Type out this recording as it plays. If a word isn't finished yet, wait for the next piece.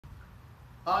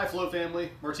Hi, Float family.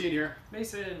 Martine here.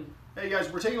 Mason. Hey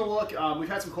guys, we're taking a look. We've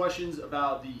had some questions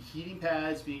about the heating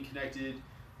pads being connected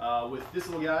with this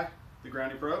little guy, the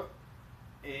grounding probe,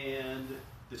 and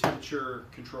the temperature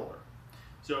controller.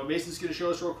 So Mason's going to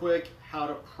show us real quick how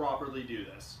to properly do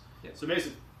this. Yep. So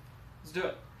Mason, Let's do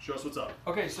it. show us what's up.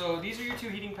 Okay, so these are your two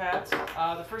heating pads.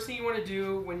 The first thing you want to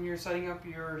do when you're setting up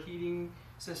your heating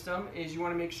system is you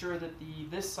want to make sure that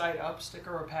this side up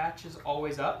sticker or patch is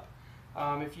always up.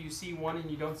 If you see one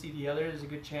and you don't see the other, there's a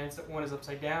good chance that one is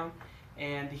upside down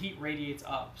and the heat radiates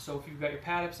up. So if you've got your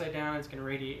pad upside down, it's going to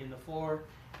radiate in the floor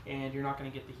and you're not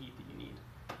going to get the heat that you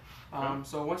need.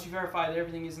 So once you verify that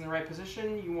everything is in the right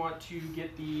position, you want to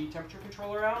get the temperature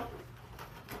controller out.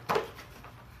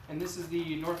 And this is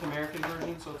the North American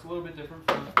version, so it's a little bit different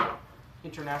from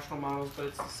international models, but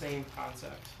it's the same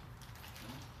concept.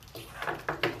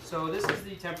 So this is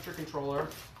the temperature controller.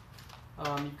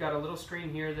 You've got a little screen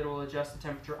here that will adjust the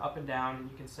temperature up and down,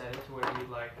 and you can set it to whatever you'd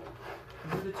like.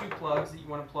 These are the two plugs that you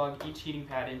want to plug each heating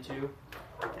pad into,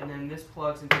 and then this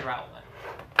plugs into your outlet.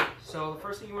 So the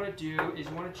first thing you want to do is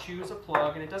you want to choose a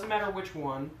plug, and it doesn't matter which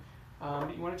one,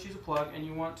 but you want to choose a plug, and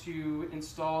you want to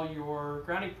install your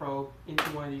grounding probe into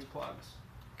one of these plugs.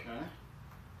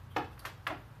 Okay.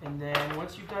 And then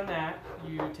once you've done that,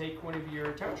 you take one of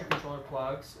your temperature controller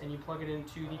plugs and you plug it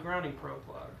into the grounding probe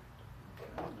plug.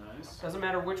 Nice. Doesn't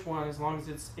matter which one as long as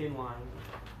it's in line.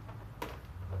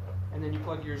 And then you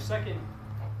plug your second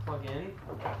plug in,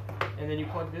 and then you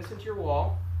plug this into your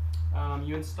wall.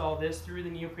 You install this through the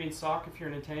neoprene sock if you're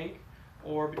in a tank,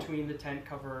 or between the tent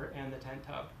cover and the tent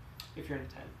tub if you're in a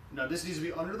tent. Now this needs to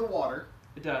be under the water.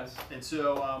 It does. And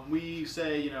so we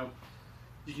say,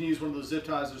 you can use one of those zip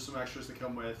ties. There's some extras that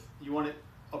come with. You want it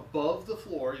above the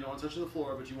floor. You don't want to touch the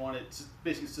floor, but you want it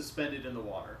basically suspended in the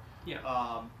water.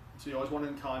 Yeah. So you always want it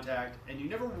in contact, and you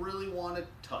never really want to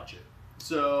touch it.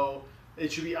 So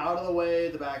it should be out of the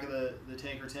way, the back of the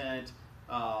tank or tent,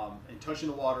 and touching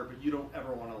the water, but you don't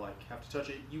ever want to have to touch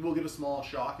it. You will get a small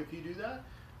shock if you do that.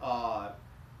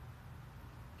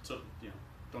 So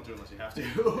don't do it unless you have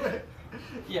to.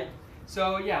 Yeah.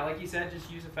 So yeah, like you said,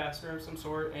 just use a fastener of some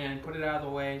sort and put it out of the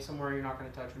way somewhere you're not going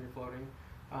to touch when you're floating.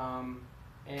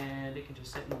 And it can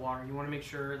just sit in the water. You want to make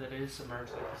sure that it is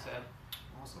submerged, like you said.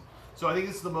 Awesome. So I think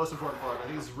this is the most important part. I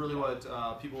think this is really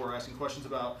what people were asking questions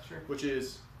about, Sure. Which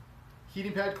is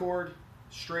heating pad cord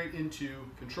straight into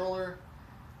controller,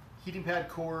 heating pad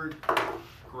cord,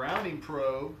 grounding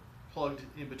probe plugged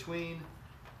in between,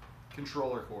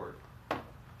 controller cord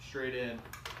straight in,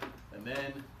 and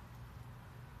then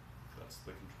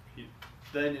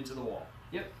then into the wall.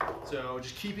 Yep. So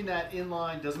just keeping that in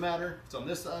line, doesn't matter if it's on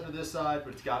this side or this side,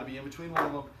 but it's got to be in between one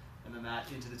of them, and then that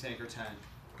into the tank or tent,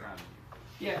 grounding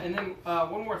you. Yeah, and then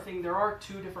one more thing, there are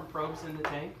two different probes in the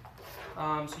tank.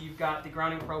 So you've got the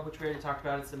grounding probe, which we already talked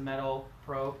about, it's the metal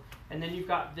probe. And then you've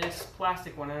got this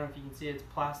plastic one, I don't know if you can see it, it's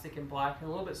plastic and black and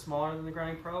a little bit smaller than the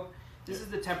grounding probe. This is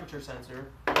the temperature sensor.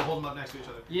 We'll hold them up next to each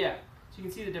other. Yeah, so you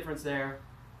can see the difference there.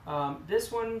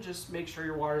 This one just makes sure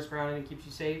your water is grounded and keeps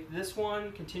you safe. This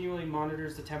one continually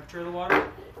monitors the temperature of the water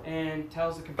and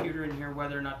tells the computer in here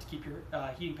whether or not to keep your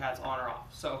heating pads on or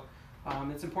off. So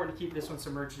it's important to keep this one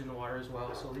submerged in the water as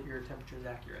well so that your temperature is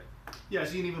accurate. Yeah,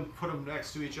 so you can even put them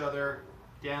next to each other,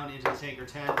 down into the tank or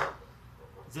tent.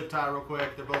 Zip tie real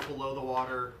quick. They're both below the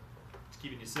water. It's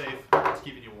keeping you safe. It's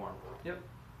keeping you warm. Yep.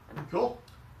 Cool.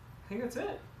 I think that's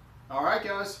it. All right,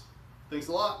 guys. Thanks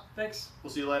a lot. Thanks.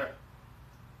 We'll see you later.